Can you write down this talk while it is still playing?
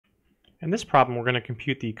In this problem, we're going to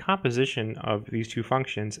compute the composition of these two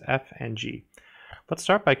functions, f and g. Let's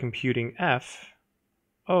start by computing f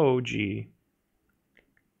og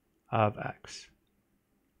of x.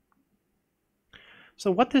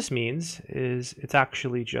 So what this means is it's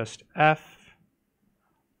actually just f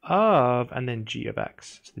of and then g of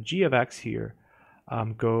x. So the g of x here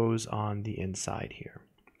goes on the inside here.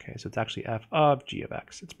 Okay, so it's actually f of g of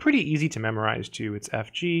x. It's pretty easy to memorize too. It's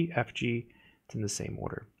fg, it's in the same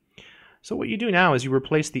order. So what you do now is you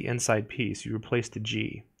replace the inside piece, you replace the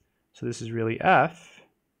g. So this is really f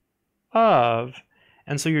of,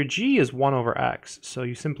 and so your g is 1 over x. So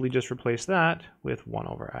you simply just replace that with 1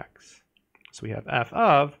 over x. So we have f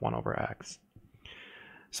of 1 over x.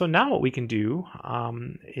 So now what we can do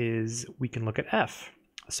is we can look at f.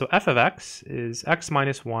 So f of x is x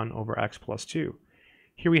minus 1 over x plus 2.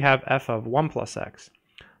 Here we have f of 1 plus x.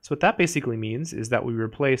 So what that basically means is that we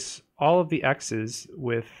replace all of the x's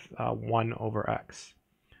with 1 over x.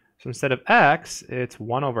 So instead of x, it's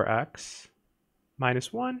 1 over x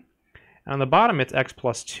minus 1. And on the bottom, it's x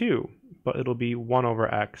plus 2, but it'll be 1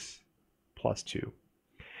 over x plus 2.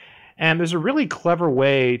 And there's a really clever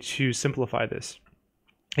way to simplify this.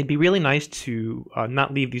 It'd be really nice to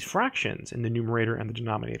not leave these fractions in the numerator and the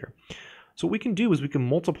denominator. So what we can do is we can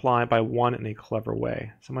multiply by 1 in a clever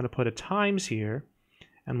way. So I'm going to put a times here,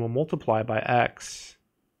 and we'll multiply by x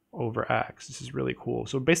over x. This is really cool.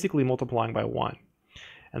 So basically multiplying by 1.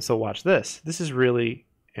 And so watch this. This is really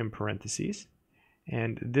in parentheses,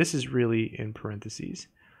 and this is really in parentheses.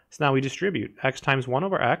 So now we distribute. X times 1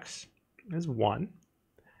 over x is 1.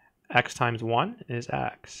 X times 1 is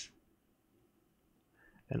x.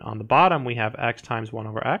 And on the bottom, we have x times 1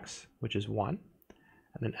 over x, which is 1.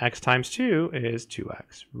 And then x times 2 is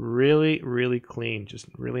 2x. Really, really clean, just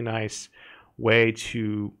really nice way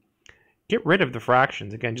to get rid of the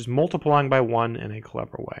fractions. Again, just multiplying by 1 in a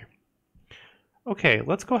clever way. Okay,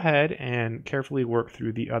 let's go ahead and carefully work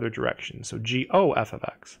through the other direction. So GO f of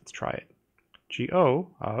x, let's try it. GO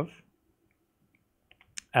of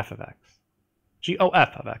f of x.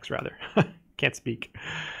 GOF of x, rather. Can't speak.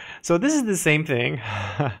 So this is the same thing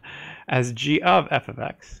as g of f of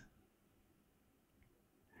x.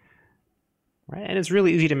 Right? And it's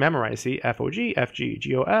really easy to memorize. See, FOG, FG,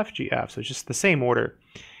 GOF, GF. So it's just the same order.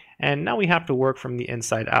 And now we have to work from the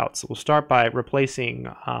inside out. So we'll start by replacing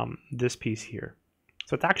this piece here.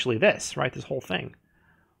 So it's actually this, right? This whole thing.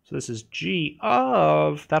 So this is g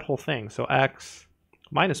of that whole thing. So x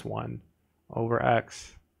minus 1 over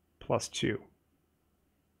x plus 2.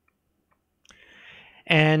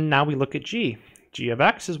 And now we look at g. G of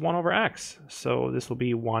x is 1 over x. So this will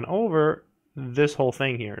be 1 over this whole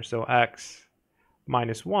thing here. So x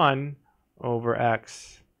minus 1 over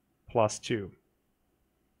x plus 2.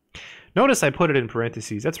 Notice I put it in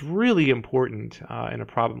parentheses. That's really important in a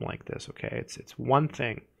problem like this, okay? It's one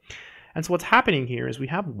thing. And so what's happening here is we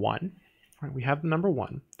have 1, right? We have the number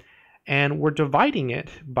 1, and we're dividing it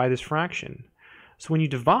by this fraction. So when you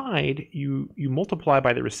divide, you multiply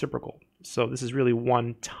by the reciprocal. So this is really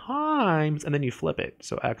 1 times, and then you flip it.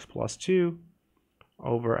 So x plus 2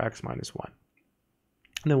 over x minus 1.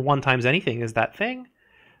 And then 1 times anything is that thing.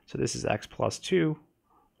 So this is x plus 2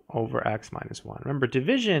 over x minus 1. Remember,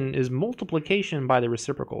 division is multiplication by the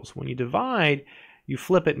reciprocal. So when you divide, you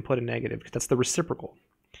flip it and put a negative, because that's the reciprocal.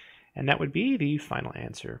 And that would be the final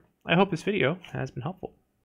answer. I hope this video has been helpful.